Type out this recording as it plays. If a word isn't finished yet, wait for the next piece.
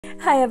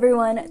Hi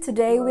everyone,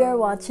 today we are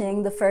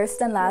watching the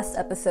first and last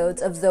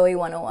episodes of Zoey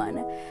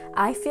 101.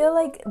 I feel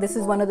like this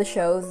is one of the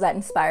shows that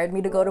inspired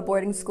me to go to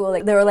boarding school.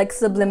 Like, there were like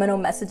subliminal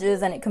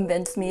messages and it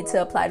convinced me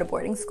to apply to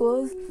boarding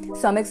schools.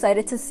 So I'm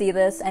excited to see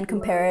this and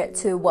compare it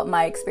to what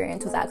my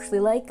experience was actually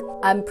like.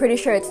 I'm pretty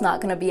sure it's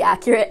not gonna be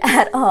accurate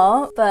at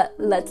all, but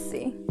let's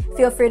see.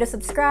 Feel free to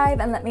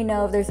subscribe and let me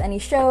know if there's any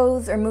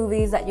shows or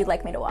movies that you'd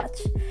like me to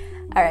watch.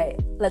 Alright,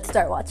 let's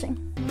start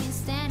watching.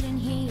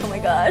 Oh my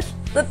gosh,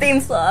 the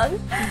theme song.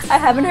 I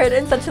haven't heard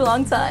it in such a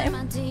long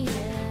time.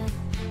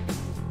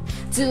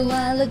 Do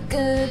I look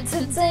good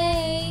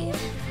today?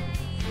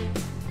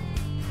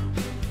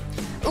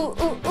 Ooh,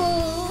 ooh,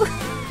 ooh.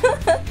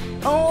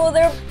 Oh,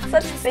 they're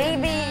such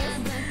babies.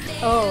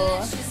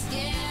 Oh,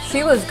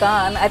 she was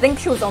gone. I think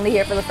she was only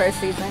here for the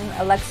first season.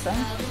 Alexa.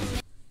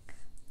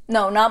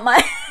 No, not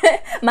my...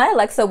 my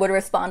Alexa would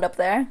respond up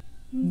there.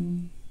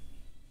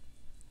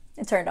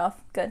 It turned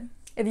off. Good.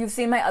 If you've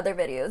seen my other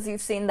videos,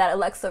 you've seen that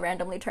Alexa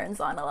randomly turns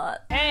on a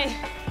lot. Hey!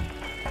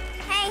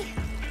 Hey!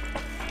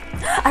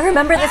 I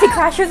remember this, he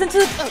crashes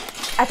into...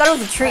 I thought it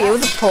was a tree, it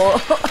was a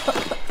pole.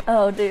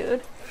 Oh,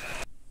 dude.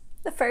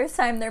 The first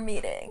time they're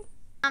meeting.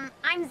 I'm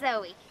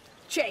Zoey.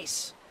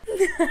 Chase.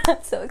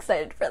 I'm so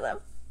excited for them.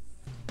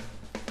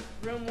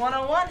 Room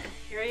 101,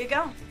 here you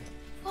go.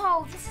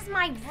 Whoa, this is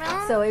my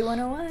room? Zoey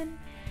 101.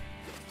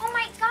 Oh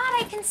my god,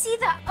 I can see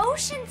the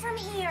ocean from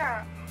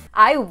here!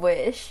 I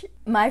wish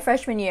my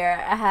freshman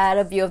year I had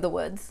a view of the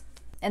woods.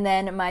 And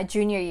then my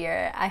junior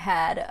year I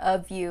had a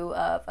view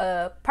of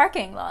a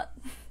parking lot.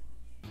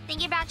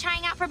 Thinking about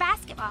trying out for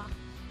basketball.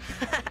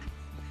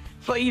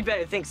 Well, you'd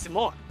better think some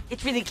more.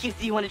 It's really cute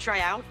that you want to try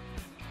out,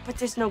 but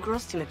there's no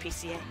girls team at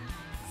PCA.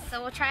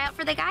 So we'll try out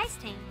for the guys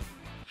team.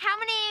 How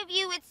many of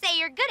you would say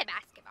you're good at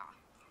basketball?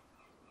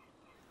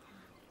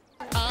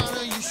 Out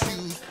of your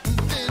shoes,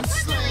 then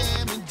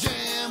slam and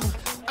jam.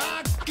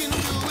 I can do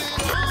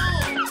it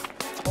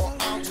all, or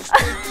I'll just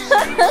take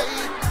it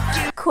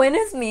away. Quinn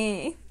is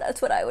me.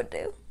 That's what I would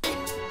do.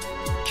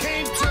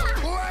 Came to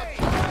play.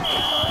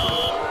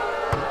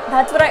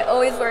 That's what I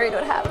always worried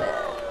would happen.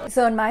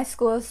 So in my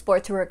school,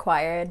 sports were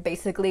required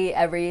basically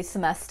every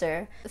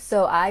semester.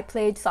 So I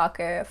played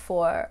soccer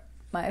for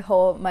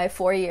my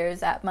 4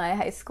 years at my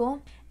high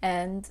school,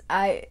 and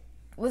I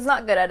was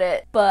not good at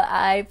it, but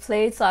I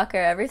played soccer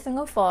every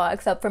single fall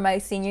except for my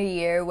senior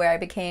year where I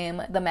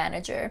became the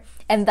manager.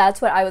 And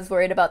that's what I was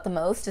worried about the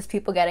most, just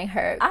people getting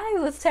hurt. I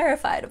was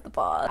terrified of the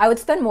ball. I would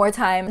spend more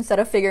time, instead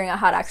of figuring out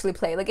how to actually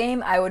play the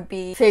game, I would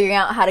be figuring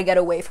out how to get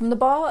away from the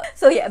ball.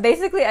 So yeah,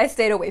 basically I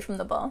stayed away from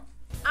the ball.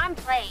 I'm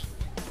playing.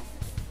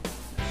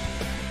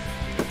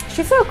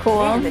 She's so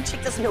cool. Man, the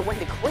chick doesn't know when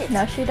to quit.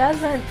 No, she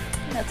doesn't.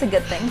 That's a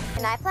good thing.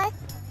 Can I play?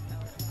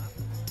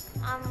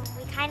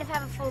 We kind of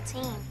have a full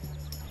team.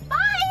 Bye!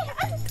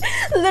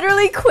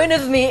 Literally, Quinn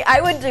is me. I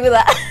would do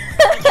that.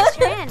 I guess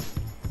you're in.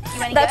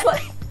 You any That's good?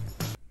 what.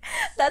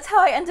 That's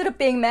how I ended up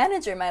being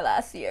manager my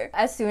last year.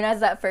 As soon as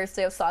that first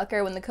day of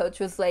soccer, when the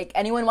coach was like,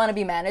 "Anyone want to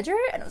be manager?"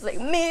 and I was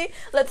like, "Me,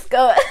 let's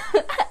go."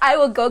 I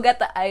will go get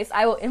the ice.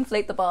 I will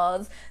inflate the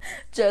balls.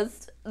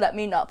 Just let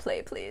me not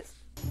play, please.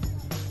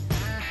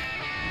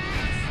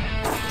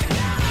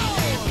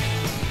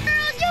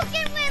 Girls, you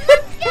can win!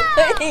 Let's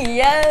go!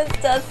 Yes,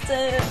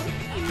 Dustin.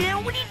 Hey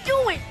man, what are you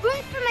doing?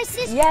 Rooting for my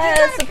sister.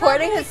 Yes,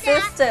 supporting his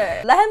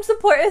sister. Let him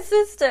support his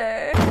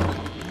sister.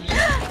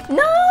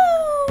 No!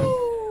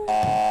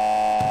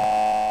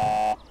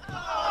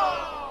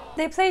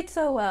 They played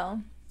so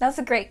well. That was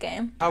a great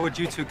game. How would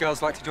you two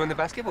girls like to join the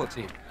basketball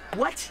team?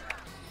 What?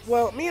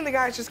 Well, me and the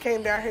guys just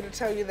came down here to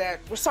tell you that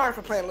we're sorry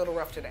for playing a little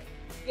rough today.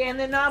 Yeah, and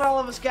then not all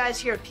of us guys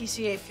here at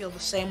PCA feel the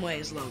same way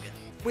as Logan.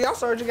 We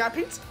also heard you got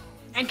pizza.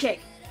 And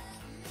cake.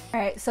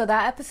 Alright, so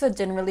that episode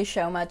didn't really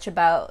show much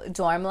about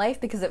dorm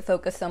life because it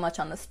focused so much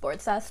on the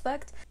sports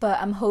aspect. But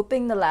I'm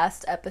hoping the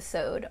last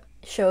episode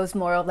shows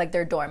more of like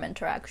their dorm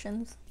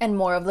interactions and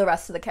more of the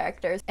rest of the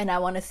characters. And I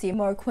want to see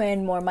more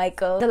Quinn, more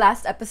Michael. The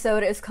last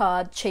episode is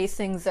called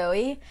Chasing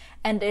Zoey,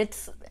 and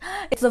it's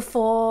a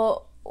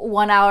full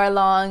 1 hour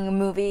long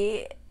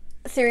movie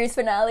series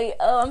finale.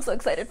 Oh, I'm so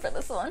excited for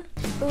this one.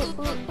 Ooh,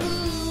 ooh,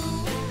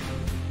 ooh.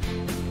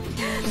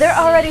 They're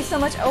already so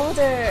much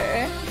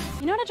older.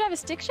 You know how to drive a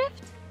stick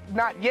shift?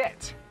 Not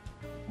yet,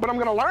 but I'm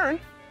gonna learn,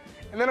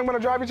 and then I'm gonna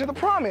drive you to the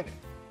prom in it.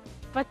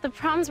 But the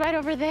prom's right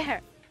over there.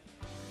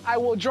 I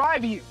will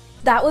drive you.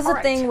 That was the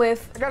Alright. thing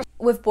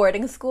with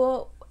boarding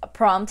school,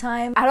 prom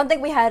time. I don't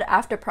think we had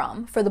after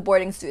prom for the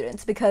boarding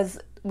students because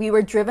we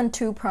were driven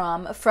to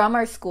prom from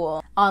our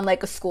school on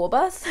like a school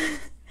bus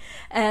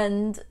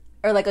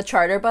or like a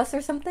charter bus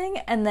or something,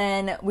 and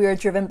then we were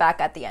driven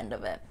back at the end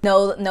of it.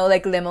 No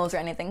like limos or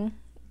anything,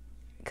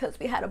 because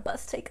we had a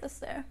bus take us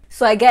there.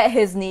 So I get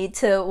his need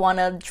to want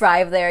to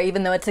drive there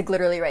even though it's like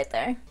literally right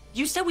there.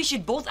 You said we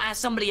should both ask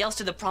somebody else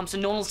to the prom so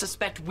no one will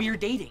suspect we're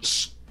dating.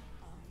 Shh.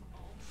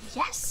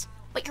 Yes,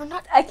 but you're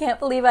not. I can't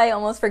believe I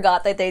almost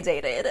forgot that they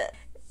dated.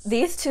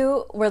 These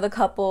two were the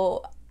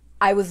couple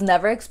I was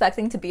never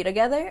expecting to be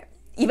together,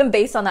 even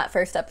based on that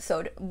first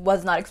episode,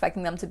 was not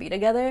expecting them to be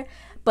together.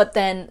 But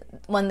then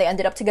when they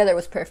ended up together, it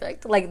was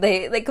perfect. Like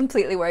they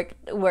completely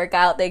work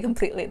out.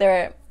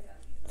 They're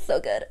so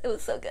good. It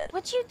was so good.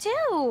 What'd you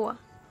do?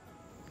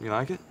 You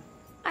like it?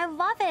 I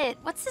love it.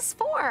 What's this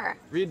for?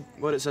 Read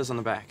what it says on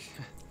the back.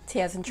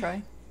 Tiaz and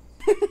Troy.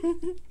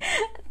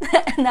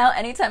 Now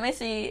anytime I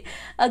see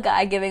a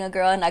guy giving a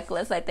girl a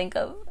necklace, I think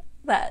of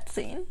that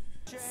scene.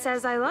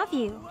 Says I love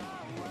you.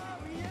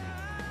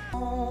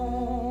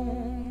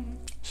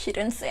 She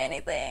didn't say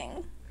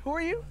anything. Who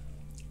are you?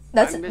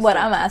 That's I'm what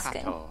Mr. I'm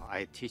asking. Takato.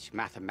 I teach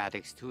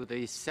mathematics to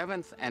the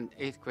 7th and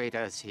 8th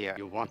graders here.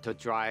 You want to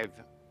drive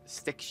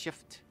stick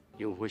shift?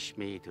 You wish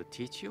me to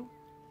teach you?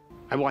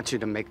 I want you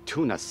to make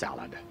tuna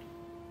salad.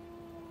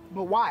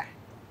 But why?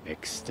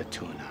 Mix the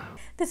tuna.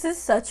 This is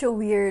such a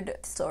weird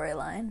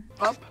storyline.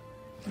 Up,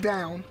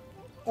 down,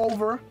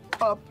 over,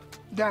 up,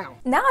 down.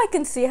 Now I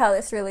can see how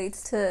this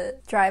relates to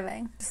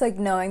driving. Just like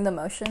knowing the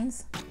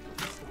motions.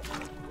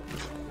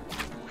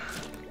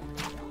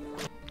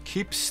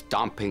 Keep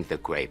stomping the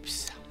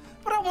grapes.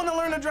 But I want to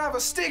learn to drive a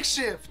stick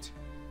shift.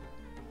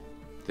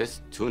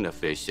 This tuna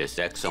fish is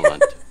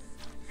excellent.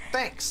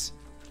 Thanks.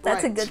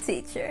 That's Right. a good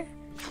teacher.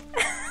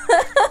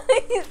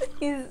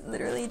 he's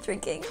literally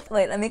drinking.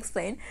 Wait, let me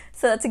explain.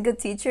 So that's a good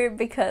teacher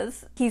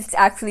because he's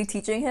actually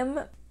teaching him,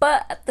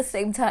 but at the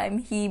same time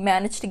he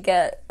managed to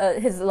get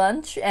his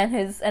lunch and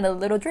a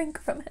little drink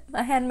from him.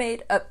 A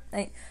handmade,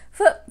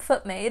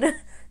 foot made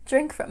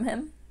drink from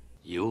him.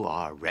 You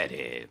are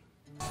ready.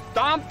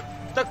 Stomp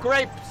the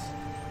grapes.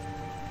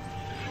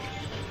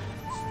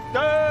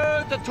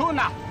 Stir the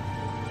tuna.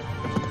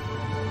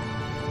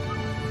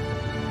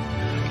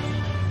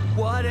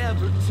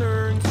 Whatever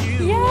turns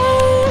you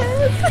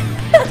Yes!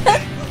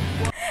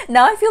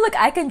 Now I feel like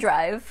I can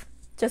drive.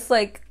 Just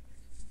like...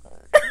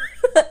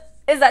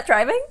 Is that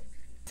driving?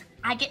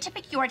 I get to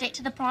pick your date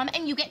to the prom,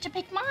 and you get to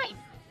pick mine.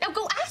 Now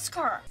go ask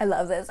her. I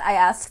love this. I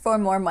asked for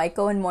more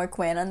Michael and more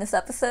Quinn on this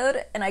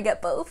episode, and I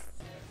get both.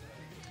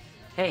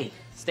 Hey,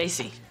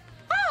 Stacy.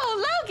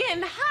 Oh,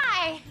 Logan,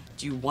 hi.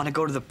 Do you want to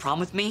go to the prom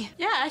with me?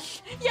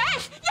 Yes,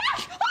 yes,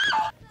 yes.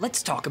 Oh!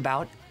 Let's talk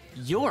about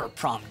your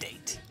prom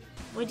date.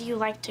 Would you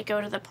like to go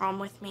to the prom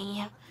with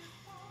me?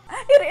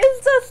 It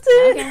is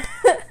Dustin!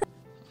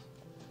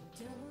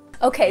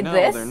 Okay, No,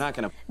 this... they're not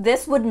gonna...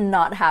 This would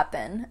not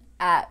happen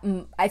at,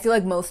 I feel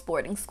like, most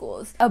boarding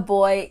schools. A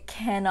boy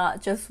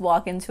cannot just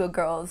walk into a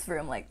girl's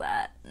room like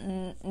that.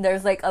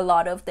 There's like a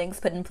lot of things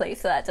put in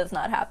place so that does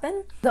not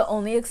happen. The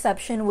only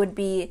exception would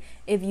be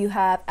if you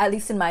have, at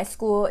least in my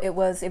school, it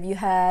was if you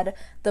had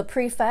the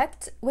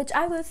prefect, which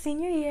I was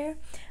senior year,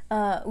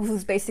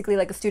 who's basically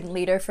like a student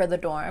leader for the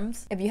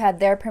dorms. If you had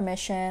their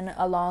permission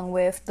along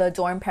with the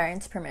dorm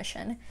parents'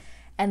 permission,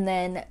 and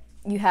then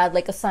you had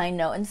like a signed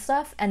note and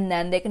stuff, and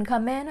then they can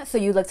come in. So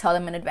you like tell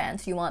them in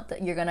advance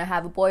you're gonna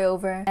have a boy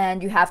over,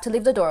 and you have to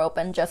leave the door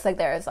open just like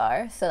theirs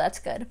are. So that's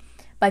good.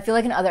 But I feel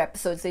like in other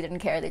episodes they didn't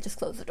care. They just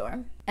closed the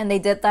door, and they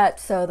did that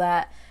so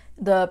that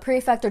the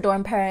prefect or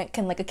dorm parent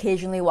can like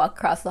occasionally walk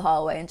across the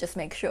hallway and just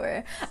make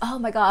sure. Oh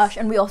my gosh!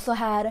 And we also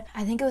had,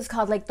 I think it was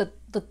called like the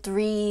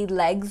 3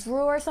 legs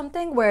rule or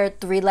something, where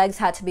 3 legs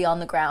had to be on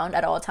the ground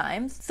at all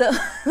times. So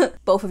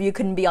both of you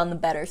couldn't be on the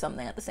bed or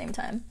something at the same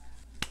time.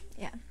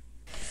 Yeah.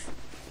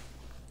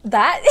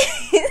 That,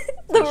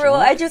 the rule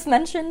I just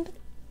mentioned,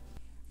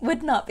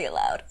 would not be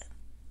allowed.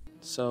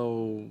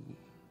 So,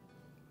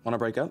 wanna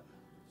break up?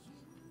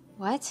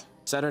 What?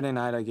 Saturday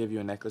night I gave you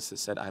a necklace that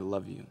said I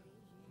love you.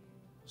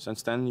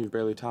 Since then, you've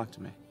barely talked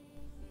to me.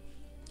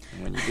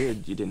 And when you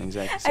did, you didn't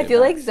exactly say I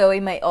feel bye. like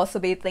Zoey might also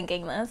be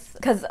thinking this,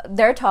 because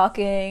they're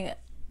talking,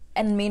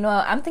 and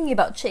meanwhile, I'm thinking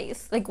about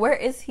Chase. Like, where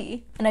is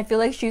he? And I feel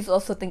like she's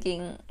also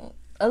thinking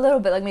a little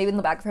bit, like maybe in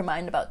the back of her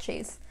mind, about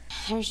Chase.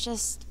 There's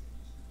just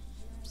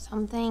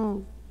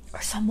something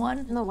Or someone.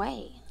 in the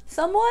way.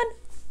 Someone?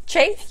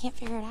 Chase? I can't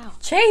figure it out.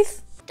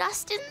 Chase?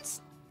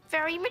 Dustin's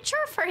very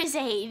mature for his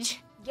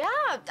age. Yeah,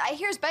 I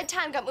hear his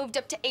bedtime got moved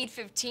up to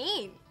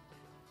 8:15.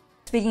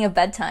 Speaking of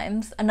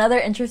bedtimes, another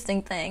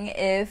interesting thing,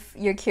 if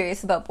you're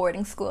curious about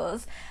boarding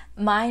schools,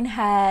 mine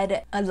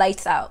had a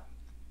lights out,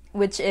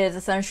 which is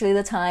essentially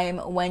the time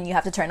when you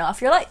have to turn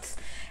off your lights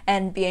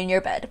and be in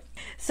your bed.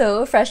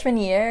 So freshman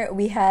year,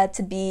 we had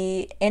to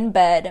be in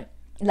bed,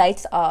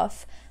 lights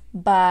off,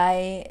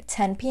 by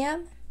 10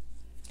 p.m.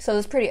 So it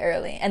was pretty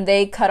early, and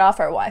they cut off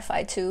our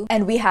Wi-Fi too.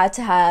 And we had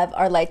to have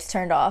our lights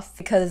turned off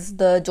because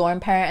the dorm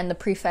parent and the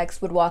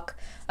prefects would walk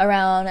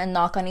around and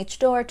knock on each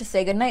door to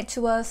say goodnight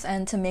to us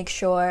and to make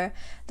sure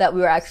that we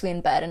were actually in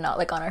bed and not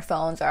like on our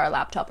phones or our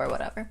laptop or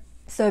whatever.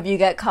 So if you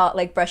get caught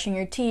like brushing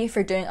your teeth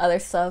or doing other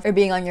stuff or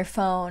being on your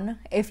phone,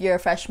 if you're a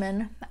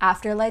freshman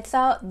after lights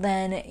out,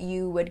 then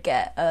you would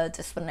get a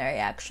disciplinary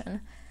action.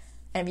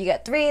 And if you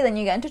get 3, then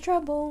you get into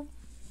trouble.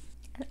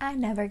 And I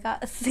never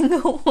got a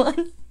single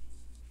one.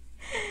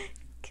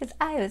 Because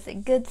I was a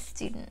good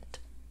student.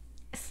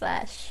 /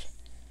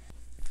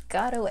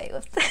 got away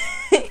with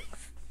things.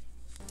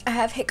 I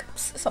have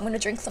hiccups, so I'm gonna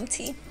drink some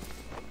tea.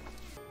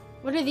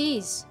 What are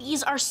these?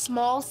 These are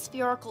small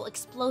spherical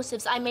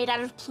explosives I made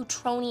out of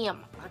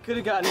plutonium. could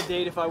have gotten a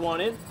date if I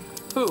wanted.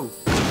 Who?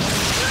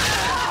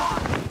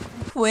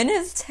 Quinn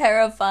is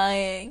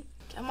terrifying.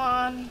 Come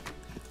on,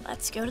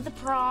 let's go to the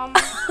prom.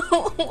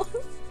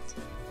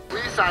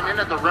 Please sign in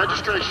at the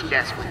registration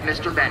desk with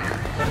Mr. Bender.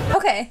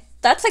 Okay,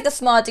 that's like a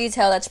small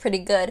detail that's pretty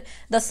good.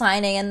 The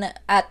signing in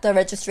at the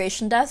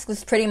registration desk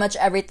was pretty much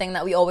everything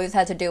that we always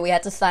had to do. We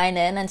had to sign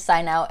in and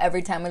sign out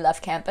every time we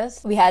left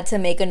campus. We had to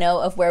make a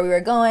note of where we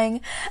were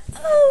going.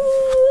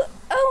 Oh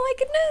my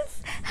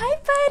goodness. Hi,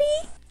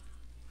 buddy.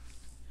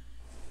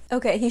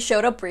 Okay, he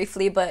showed up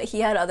briefly, but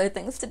he had other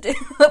things to do,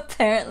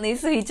 apparently,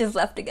 so he just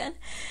left again.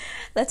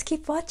 Let's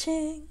keep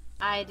watching.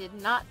 I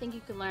did not think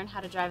you could learn how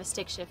to drive a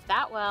stick shift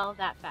that well,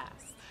 that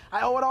fast.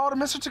 I owe it all to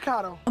Mr.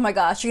 Takato. Oh my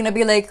gosh, you're gonna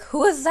be like,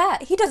 who is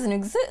that? He doesn't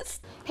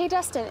exist. Hey,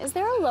 Dustin, is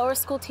there a lower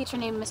school teacher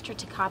named Mr.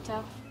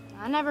 Takato?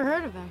 I never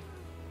heard of him.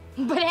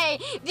 But hey,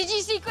 did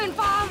you see Quinn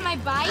fall off my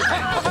bike?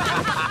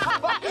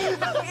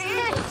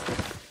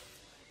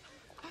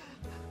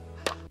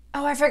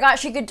 Oh, I forgot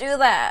she could do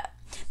that.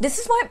 This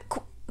is why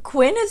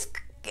Quinn is...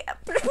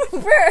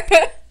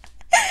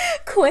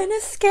 Quinn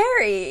is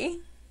scary.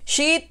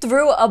 She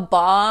threw a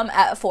bomb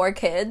at 4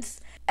 kids,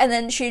 and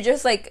then she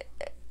just, like,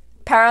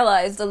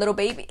 paralyzed a little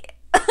baby.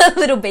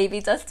 Little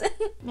baby Dustin.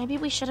 Maybe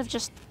we should have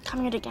just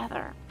come here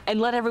together. And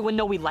let everyone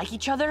know we like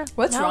each other?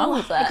 What's wrong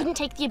with that? I couldn't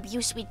take the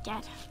abuse we'd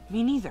get.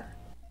 Me neither.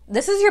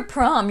 This is your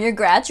prom. You're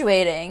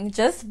graduating.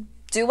 Just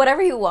do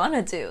whatever you want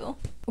to do.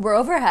 We're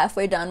over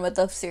halfway done with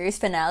the series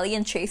finale,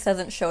 and Chase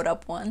hasn't showed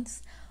up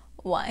once.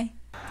 Why?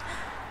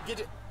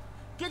 Get it.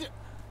 Get it.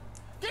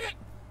 Get it.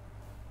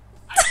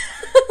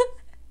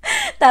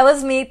 That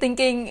was me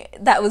thinking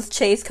that was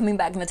Chase coming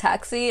back in the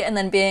taxi and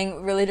then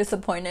being really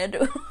disappointed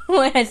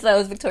when I saw it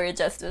was Victoria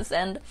Justice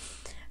and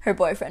her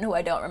boyfriend, who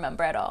I don't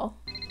remember at all.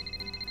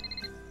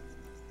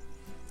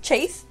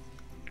 Chase?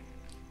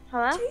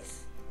 Hello?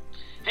 Chase?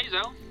 Hey,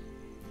 Zoe.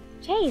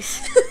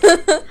 Chase.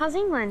 How's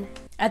England?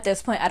 At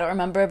this point, I don't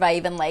remember if I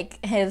even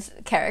like his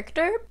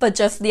character, but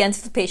just the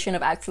anticipation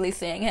of actually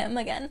seeing him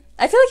again.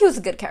 I feel like he was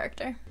a good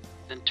character.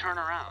 Then turn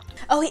around.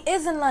 Oh, he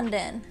is in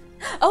London.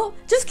 Oh,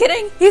 just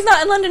kidding. He's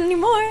not in London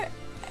anymore.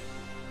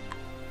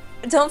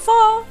 Don't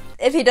fall.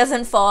 If he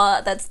doesn't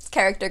fall, that's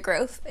character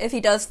growth. If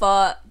he does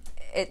fall,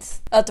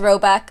 it's a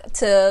throwback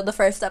to the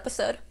first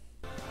episode.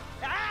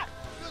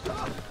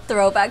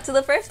 Throwback to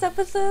the first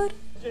episode.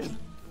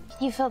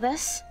 You feel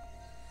this?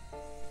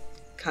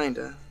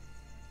 Kinda.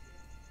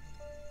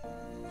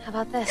 How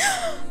about this?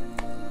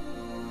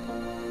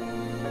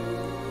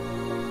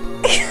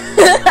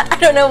 I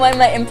don't know why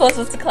my impulse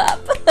was to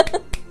clap.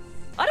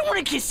 I don't want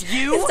to kiss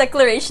you! His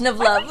declaration of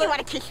love. Why do you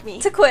want to kiss me?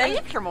 To Quinn. Are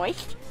you pure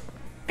moist?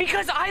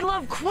 Because I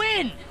love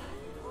Quinn!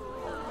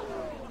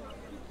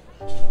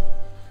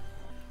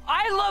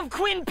 I love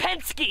Quinn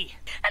Penske!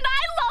 And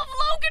I love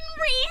Logan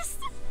Reese!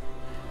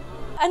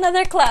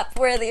 Another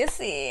clap-worthy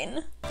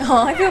scene.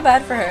 Oh, I feel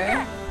bad for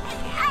her.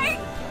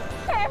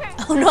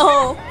 Oh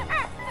no!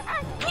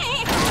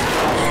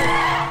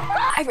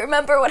 I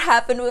remember what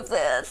happened with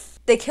this.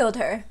 They killed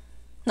her.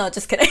 No,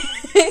 just kidding.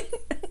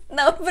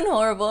 That would have been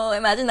horrible.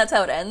 Imagine that's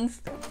how it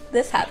ends.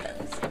 This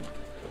happens.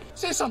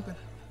 Say something.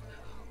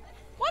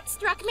 What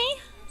struck me?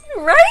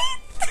 Right?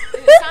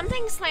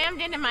 Something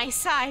slammed into my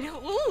side.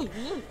 Ooh.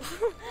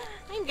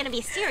 I'm gonna be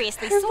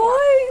seriously Her sore.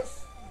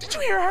 voice. Did you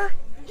hear her?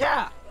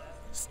 Yeah.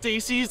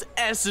 Stacy's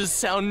S's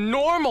sound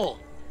normal.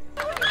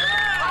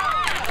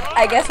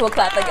 I guess we'll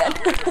clap again.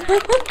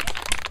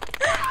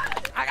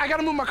 I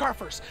gotta move my car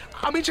first.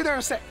 I'll meet you there in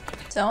a sec.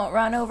 Don't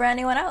run over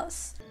anyone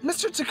else.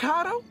 Mr.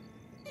 Takato?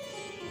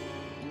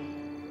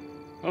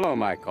 Hello,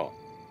 Michael.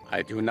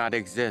 I do not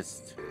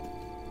exist.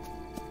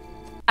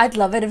 I'd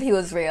love it if he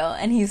was real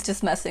and he's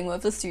just messing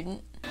with a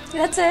student.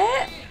 That's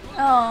it?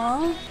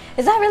 Aww.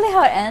 Is that really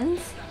how it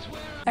ends?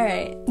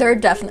 Alright. There are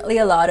definitely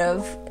a lot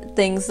of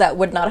things that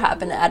would not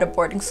happen at a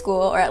boarding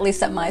school, or at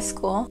least at my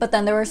school. But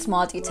then there were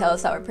small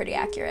details that were pretty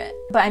accurate.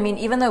 But I mean,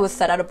 even though it was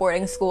set at a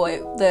boarding school,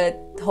 the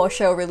whole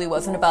show really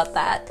wasn't about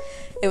that.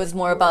 It was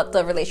more about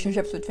the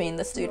relationships between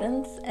the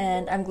students,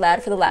 and I'm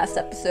glad for the last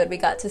episode we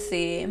got to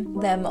see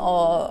them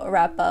all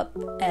wrap up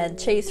and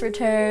Chase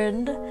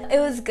returned. It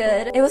was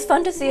good. It was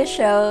fun to see a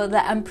show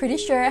that I'm pretty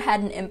sure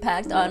had an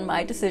impact on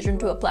my decision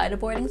to apply to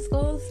boarding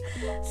schools.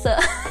 So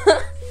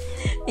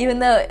even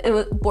though it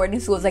was boarding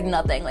school was like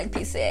nothing like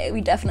PCA, we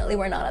definitely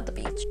were not at the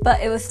beach,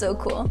 but it was so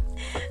cool.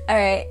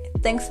 Alright,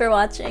 thanks for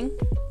watching.